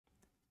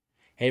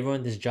Hey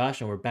everyone, this is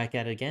Josh and we're back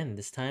at it again.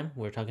 This time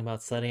we're talking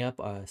about setting up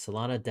a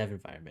Solana dev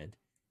environment.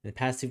 In the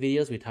past two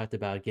videos, we talked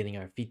about getting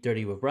our feet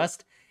dirty with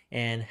Rust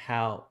and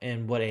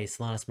what a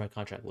Solana Smart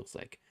Contract looks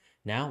like.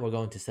 Now we're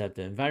going to set up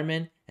the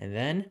environment, and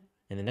then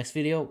in the next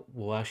video,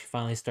 we'll actually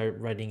finally start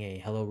writing a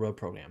Hello World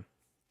program.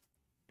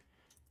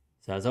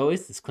 So as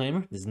always,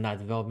 disclaimer, this is not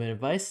development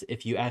advice.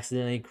 If you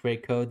accidentally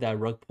create code that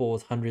rug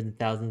pulls hundreds and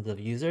thousands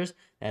of users,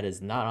 that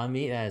is not on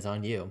me, that is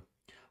on you.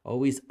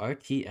 Always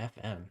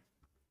RTFM.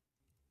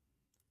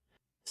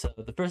 So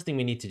the first thing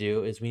we need to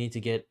do is we need to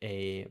get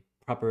a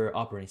proper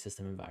operating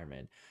system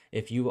environment.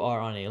 If you are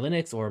on a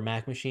Linux or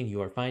Mac machine,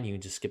 you are fine. You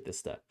can just skip this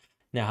step.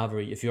 Now,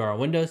 however, if you are on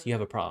Windows, you have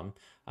a problem.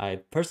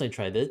 I personally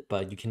tried this,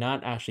 but you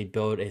cannot actually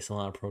build a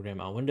Solana program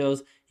on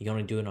Windows. You can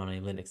only do it on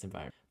a Linux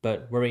environment.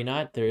 But worry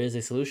not, there is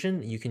a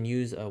solution. You can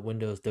use a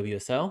Windows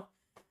WSL,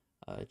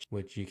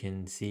 which you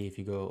can see if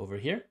you go over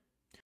here.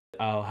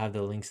 I'll have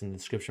the links in the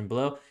description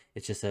below.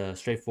 It's just a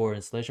straightforward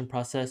installation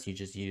process. You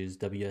just use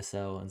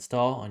WSL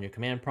install on your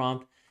command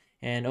prompt,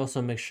 and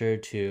also make sure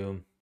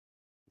to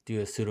do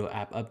a sudo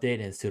apt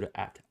update and sudo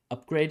apt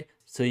upgrade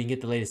so you can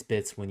get the latest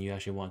bits when you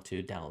actually want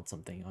to download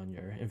something on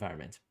your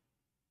environment.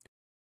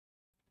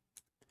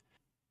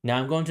 Now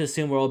I'm going to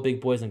assume we're all big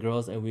boys and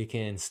girls and we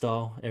can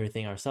install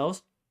everything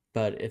ourselves.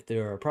 But if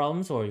there are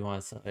problems or you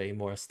want a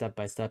more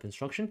step-by-step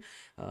instruction,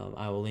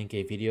 I will link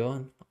a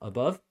video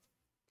above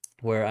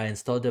where I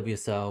installed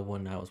WSL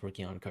when I was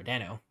working on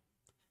Cardano.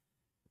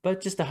 But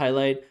just to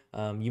highlight,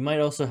 you might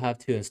also have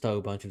to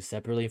install Ubuntu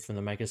separately from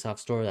the Microsoft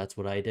Store. That's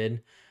what I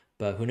did,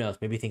 but who knows,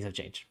 maybe things have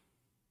changed.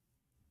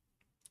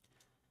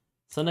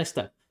 So next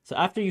step. So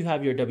after you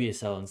have your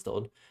WSL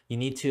installed, you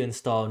need to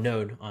install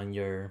Node on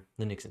your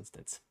Linux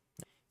instance.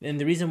 And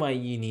the reason why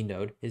you need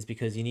Node is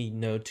because you need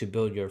Node to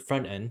build your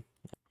front end,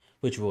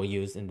 which we'll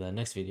use in the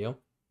next video.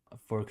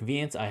 For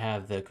convenience, I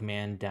have the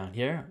command down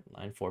here,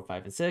 line 4,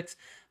 5, and 6.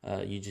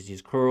 You just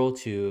use curl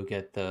to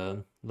get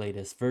the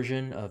latest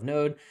version of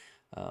Node.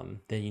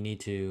 Then you need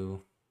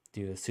to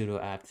do a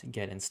sudo apt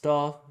get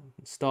install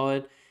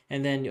it.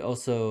 And then you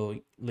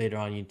also later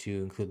on you need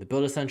to include the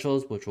build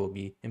essentials, which will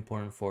be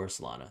important for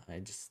Solana. I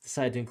just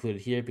decided to include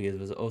it here because it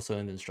was also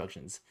in the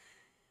instructions.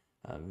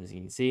 As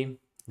you can see,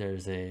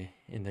 there's in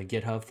the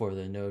GitHub for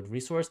the Node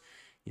resource.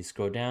 You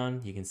scroll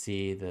down, you can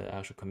see the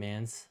actual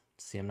commands.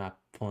 See, I'm not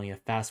pulling a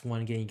fast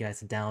one, getting you guys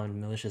to download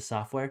malicious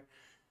software.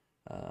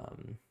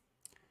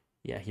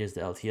 Yeah, here's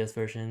the LTS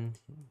version.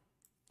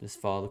 Just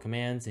follow the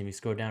commands, and if you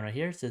scroll down right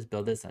here, it says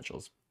build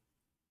essentials.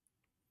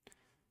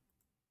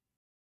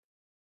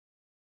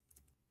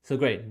 So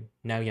great,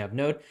 now you have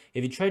Node.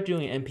 If you try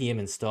doing an npm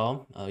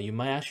install, you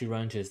might actually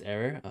run into this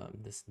error,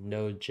 this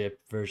node zip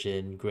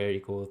version greater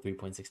equal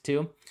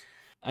 3.62.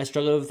 I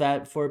struggled with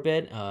that for a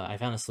bit. I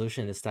found a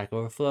solution in the Stack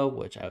Overflow,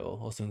 which I will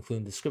also include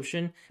in the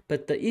description.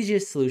 But the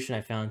easiest solution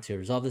I found to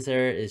resolve this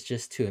error is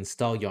just to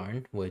install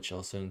yarn, which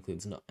also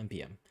includes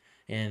npm.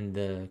 And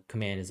the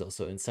command is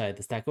also inside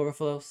the Stack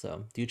Overflow,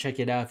 so do check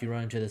it out if you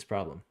run into this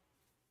problem.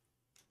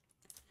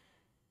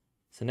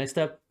 So next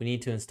up, we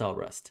need to install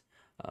Rust.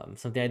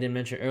 Something I didn't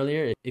mention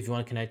earlier, if you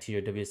want to connect to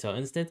your WSL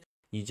instance,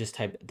 you just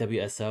type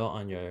WSL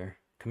on your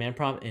command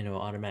prompt and it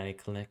will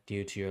automatically connect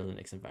you to your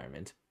Linux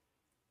environment.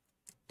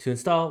 To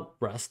install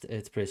Rust,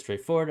 it's pretty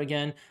straightforward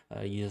again.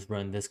 You just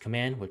run this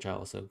command, which I'll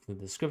also include in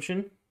the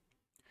description.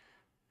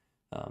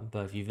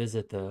 But if you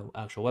visit the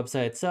actual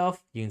website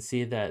itself, you can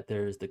see that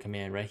there's the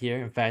command right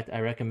here. In fact, I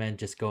recommend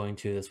just going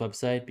to this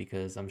website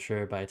because I'm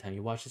sure by the time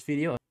you watch this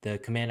video, the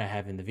command I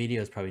have in the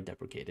video is probably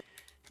deprecated.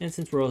 And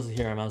since we're also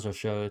here, I might as well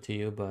show it to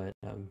you. But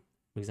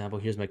for example,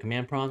 here's my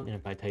command prompt. And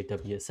if I type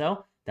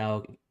WSL, that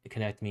will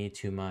connect me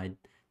to my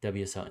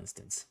WSL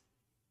instance.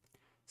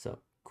 So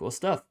cool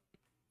stuff.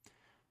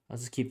 I'll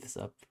just keep this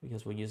up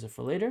because we'll use it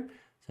for later.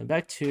 So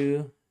back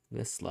to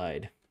this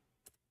slide.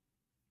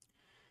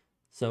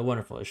 So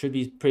wonderful. It should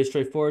be pretty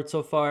straightforward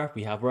so far.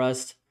 We have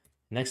Rust.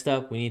 Next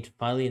up, we need to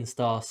finally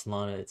install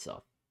Solana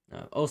itself.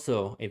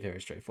 Also a very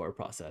straightforward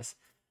process.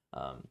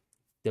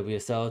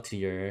 WSL to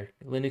your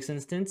Linux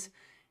instance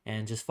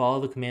and just follow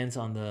the commands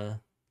on the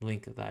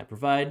link that I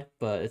provide.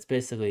 But it's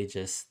basically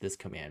just this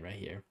command right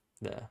here.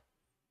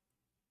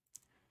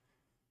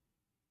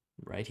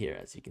 Right here,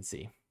 as you can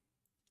see.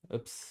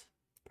 Oops.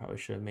 Probably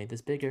should have made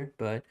this bigger,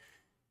 but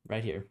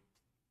right here.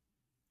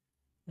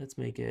 Let's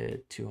make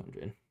it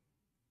 200.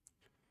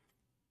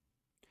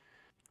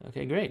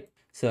 Okay, great.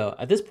 So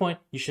at this point,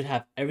 you should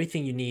have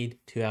everything you need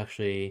to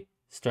actually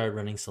start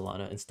running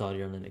Solana, install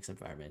your Linux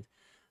environment.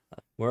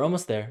 We're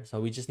almost there, so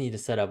we just need to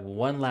set up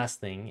one last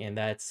thing, and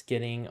that's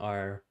getting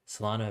our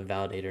Solana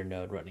Validator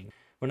node running.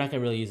 We're not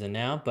going to really use it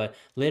now, but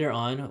later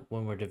on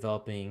when we're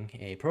developing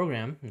a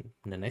program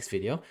in the next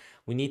video,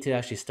 we need to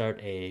actually start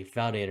a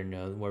validator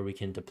node where we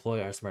can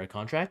deploy our smart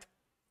contract.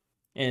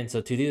 And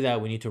so to do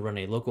that, we need to run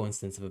a local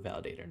instance of a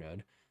validator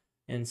node.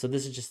 And so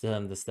this is just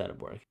the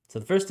setup work. So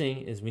the first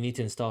thing is we need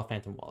to install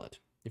Phantom Wallet.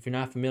 If you're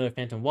not familiar with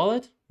Phantom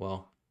Wallet,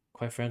 well,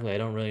 quite frankly, I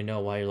don't really know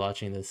why you're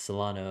watching this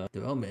Solana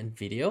development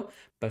video,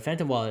 but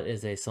Phantom Wallet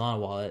is a Solana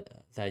wallet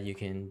that you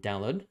can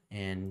download,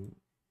 and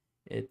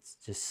it's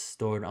just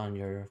stored on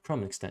your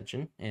Chrome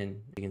extension.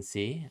 And you can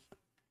see,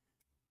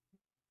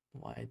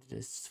 why did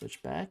this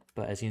switch back?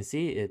 But as you can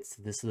see, it's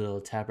this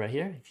little tab right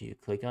here. If you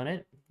click on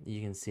it,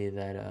 you can see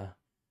that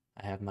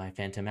I have my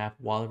Phantom app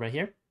wallet right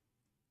here.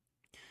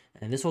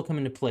 And this will come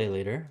into play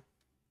later.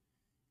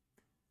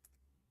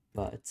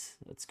 But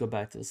let's go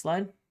back to the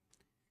slide.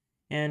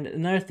 And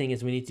another thing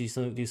is we need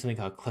to do something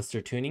called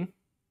cluster tuning,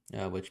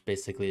 which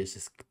basically is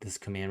just this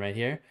command right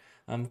here.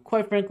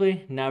 Quite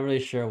frankly, not really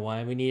sure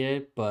why we need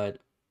it, but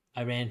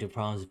I ran into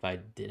problems if I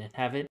didn't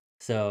have it.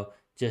 So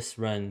just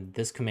run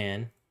this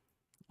command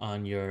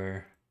on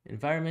your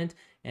environment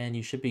and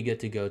you should be good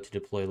to go to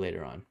deploy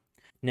later on.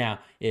 Now,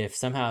 if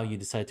somehow you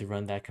decide to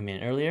run that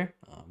command earlier,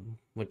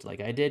 which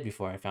like I did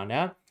before I found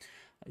out,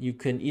 you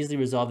can easily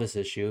resolve this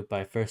issue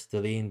by first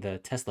deleting the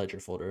test ledger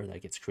folder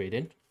that gets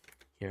created.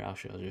 Here, I'll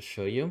just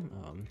show you.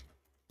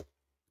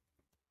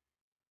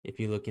 If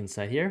you look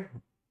inside here,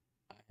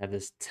 I have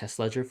this test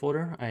ledger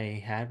folder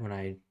I had when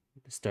I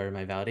started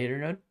my validator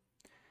node.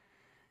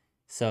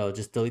 So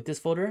just delete this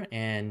folder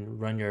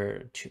and run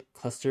your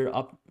cluster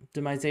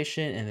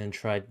optimization and then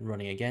try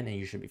running again and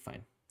you should be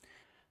fine.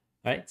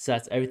 All right, so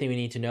that's everything we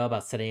need to know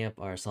about setting up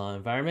our Solana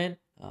environment.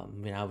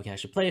 Now we can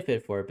actually play with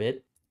it for a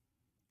bit.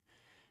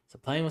 So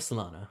playing with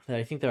Solana,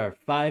 I think there are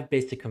 5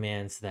 basic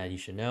commands that you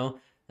should know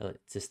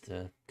just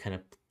to kind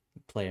of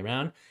play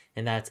around.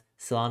 And that's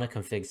Solana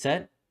config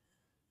set.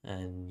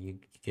 And you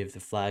give the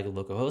flag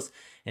localhost,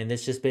 and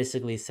this just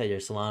basically set your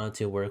Solana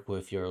to work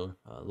with your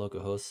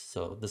localhost.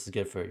 So this is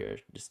good for your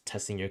just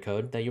testing your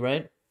code that you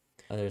write.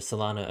 There's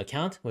Solana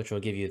account, which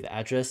will give you the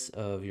address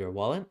of your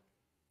wallet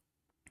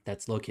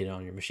that's located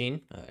on your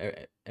machine.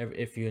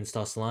 If you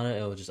install Solana,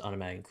 it will just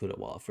automatically include a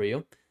wallet for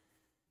you.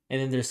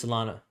 And then there's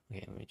Solana.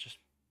 Okay,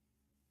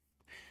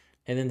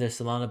 and then there's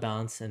Solana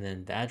balance, and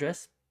then the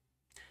address,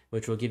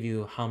 which will give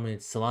you how many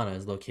Solana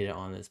is located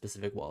on a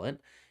specific wallet.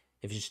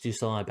 If you just do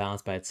Solana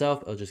balance by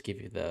itself, it'll just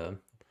give you the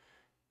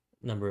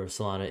number of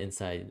Solana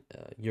inside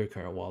your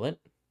current wallet.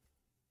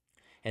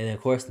 And then,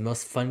 of course, the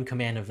most fun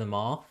command of them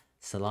all,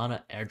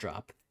 Solana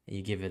airdrop. And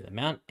you give it the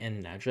amount and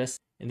an address.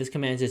 And this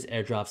command just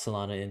airdrops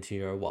Solana into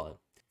your wallet.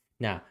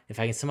 Now, if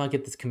I can somehow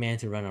get this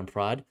command to run on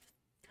prod,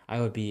 I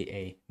would be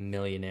a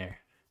millionaire.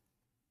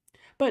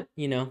 But,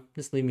 you know,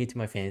 just leave me to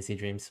my fantasy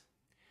dreams.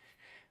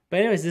 But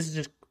anyways, this is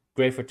just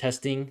great for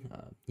testing.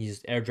 You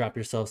just airdrop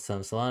yourself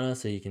some Solana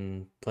so you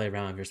can play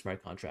around with your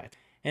smart contract.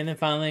 And then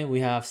finally, we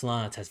have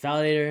Solana Test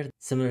Validator,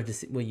 similar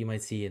to what you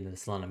might see in the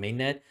Solana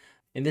mainnet.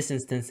 In this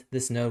instance,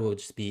 this node will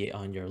just be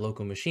on your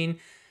local machine,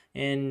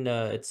 and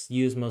it's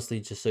used mostly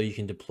just so you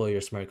can deploy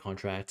your smart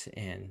contract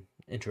and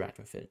interact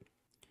with it.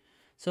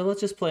 So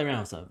let's just play around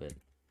with some of it.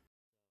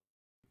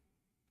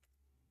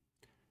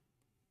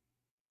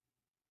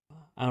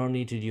 I don't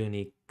need to do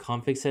any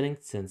config settings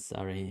since I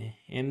already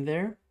am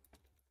there.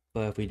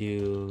 But if we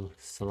do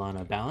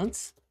Solana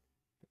balance,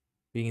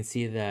 we can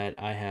see that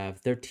I have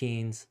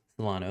 13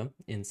 Solana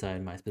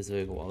inside my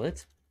specific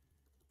wallet.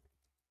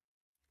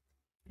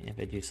 And if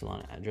I do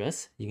Solana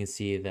address, you can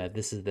see that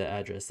this is the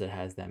address that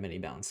has that many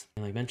balance.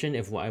 And like mentioned,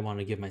 if I want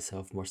to give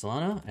myself more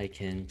Solana, I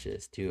can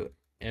just do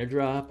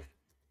airdrop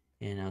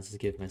and I'll just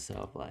give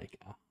myself like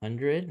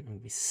 100. I'm gonna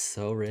be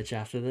so rich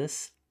after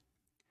this.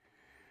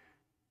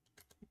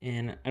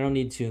 And I don't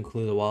need to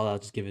include the wallet. I'll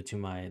just give it to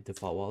my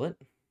default wallet.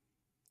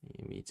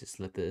 Let me just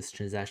let this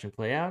transaction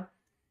play out.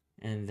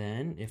 And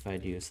then if I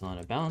do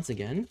Solana balance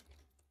again,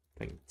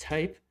 if I can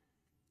type,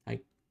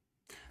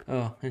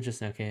 oh,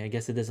 interesting. Okay, I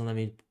guess it doesn't let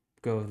me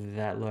go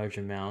that large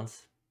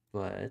amount,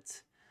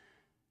 but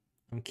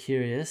I'm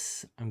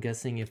curious. I'm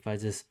guessing if I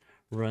just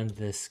run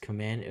this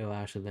command, it will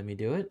actually let me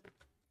do it.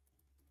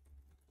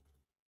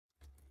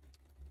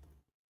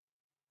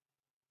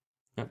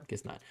 No,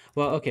 guess not.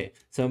 Well, okay,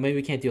 so maybe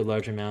we can't do a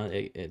large amount.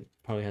 It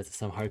probably has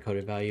some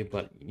hard-coded value,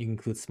 but you can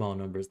include small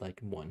numbers like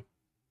 1.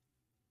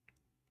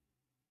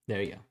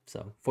 There you go.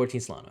 So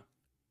 14 Solana.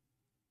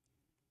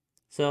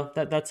 So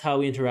that's how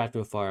we interact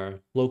with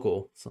our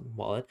local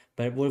wallet.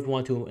 But what if we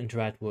want to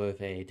interact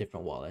with a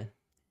different wallet?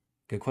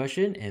 Good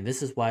question. And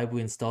this is why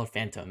we installed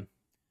Phantom.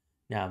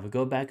 Now, if we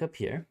go back up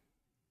here,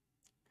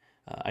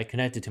 I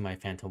connected to my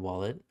Phantom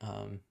wallet.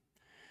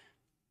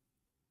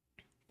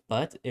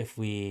 But if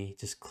we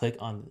just click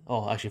on,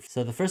 oh, actually,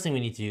 so the first thing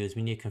we need to do is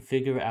we need to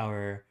configure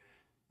our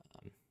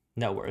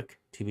network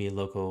to be a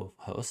local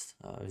host.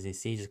 As you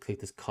see, just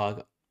click this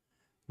cog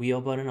wheel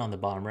button on the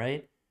bottom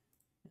right.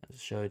 I'll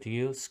just show it to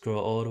you.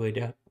 Scroll all the way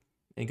down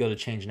and go to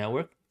change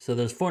network. So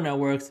there's 4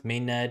 networks: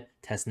 mainnet,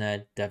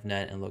 testnet,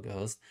 devnet, and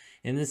localhost.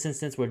 In this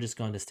instance, we're just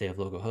going to stay with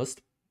localhost,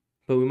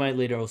 but we might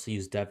later also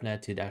use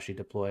devnet to actually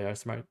deploy our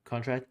smart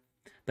contract.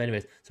 But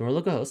anyways, so we're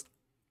localhost.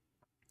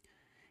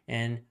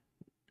 And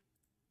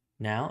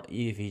now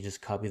if you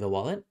just copy the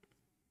wallet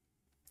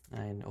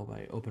and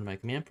I open my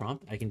command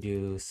prompt, I can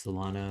do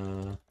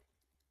Solana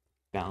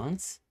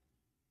balance.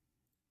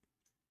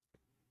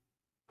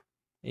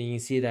 And you can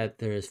see that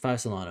there's 5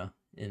 Solana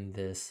in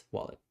this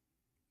wallet.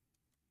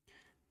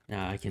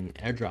 Now I can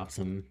airdrop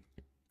some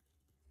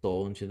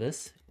Sol into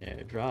this.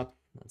 Airdrop,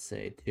 let's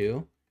say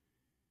 2.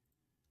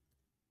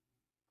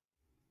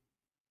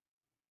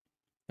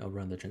 I'll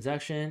run the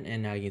transaction,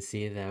 and now you can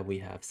see that we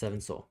have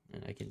 7 Sol.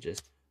 And I can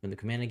just run the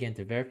command again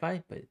to verify,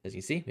 but as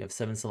you see, we have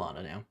 7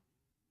 Solana now.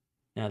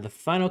 Now the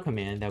final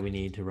command that we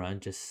need to run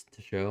just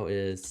to show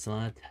is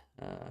Solana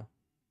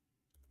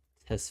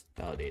test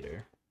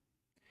validator.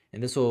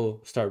 And this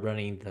will start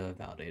running the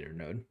validator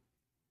node.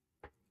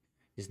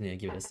 Just need to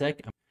give it a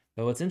sec.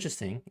 But what's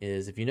interesting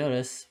is if you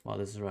notice while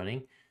this is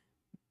running,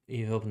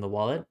 you open the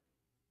wallet.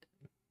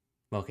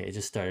 Okay, it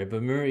just started.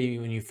 But remember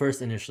when you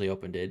first initially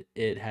opened it,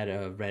 it had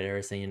a red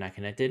error saying you're not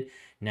connected.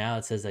 Now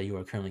it says that you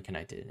are currently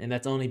connected. And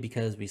that's only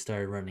because we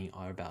started running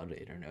our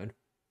validator node.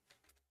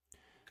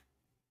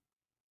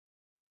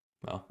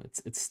 Well,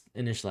 it's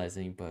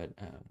initializing, but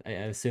I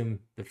assume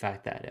the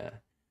fact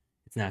that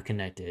it's not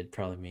connected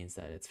probably means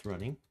that it's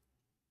running.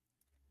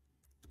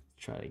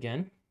 Let's try it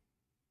again.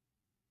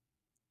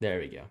 There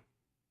we go.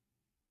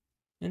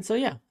 And so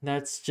yeah,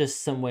 that's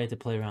just some way to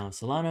play around with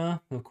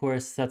Solana. Of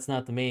course, that's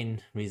not the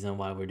main reason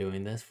why we're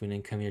doing this. We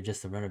didn't come here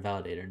just to run a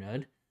validator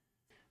node.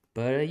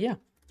 But yeah,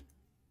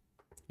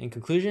 in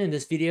conclusion, in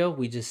this video,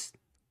 we just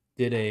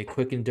did a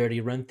quick and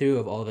dirty run through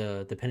of all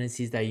the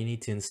dependencies that you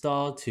need to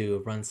install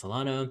to run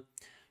Solana.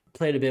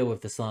 Played a bit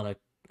with the Solana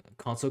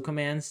Consle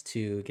commands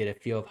to get a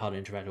feel of how to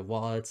interact with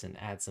wallets and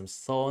add some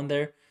Sol in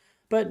there,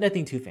 but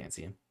nothing too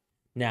fancy.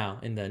 Now,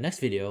 in the next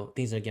video,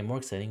 things are going to get more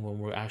exciting when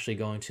we're actually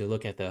going to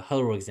look at the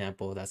hello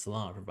example that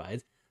Solana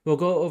provides. We'll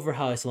go over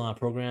how a Solana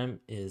program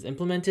is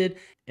implemented,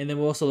 and then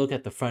we'll also look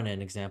at the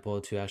front-end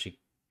example to actually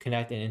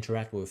connect and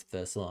interact with the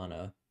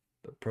Solana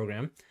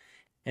program.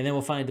 And then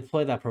we'll finally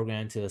deploy that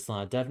program to the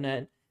Solana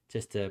DevNet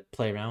just to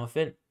play around with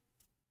it.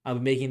 I'll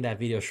be making that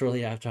video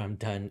shortly after I'm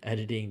done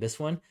editing this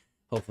one.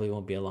 Hopefully it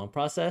won't be a long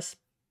process.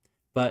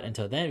 But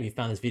until then, if you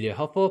found this video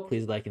helpful,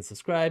 please like and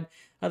subscribe.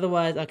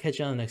 Otherwise, I'll catch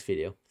you on the next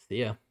video. See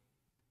ya.